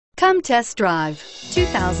Come test drive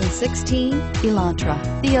 2016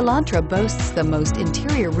 Elantra. The Elantra boasts the most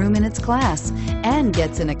interior room in its class and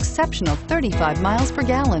gets an exceptional 35 miles per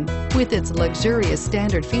gallon. With its luxurious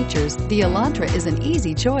standard features, the Elantra is an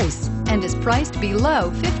easy choice and is priced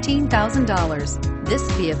below $15,000. This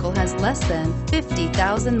vehicle has less than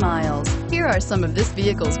 50,000 miles. Here are some of this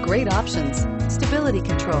vehicle's great options: stability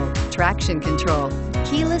control, traction control,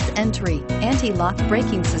 keyless entry, anti-lock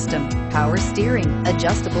braking system, power steering,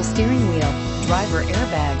 adjustable steering wheel, driver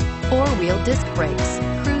airbag, four-wheel disc brakes,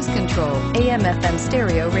 cruise control, AM/FM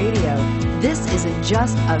stereo radio. This isn't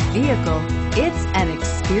just a vehicle, it's an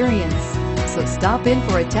experience. So stop in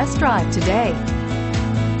for a test drive today.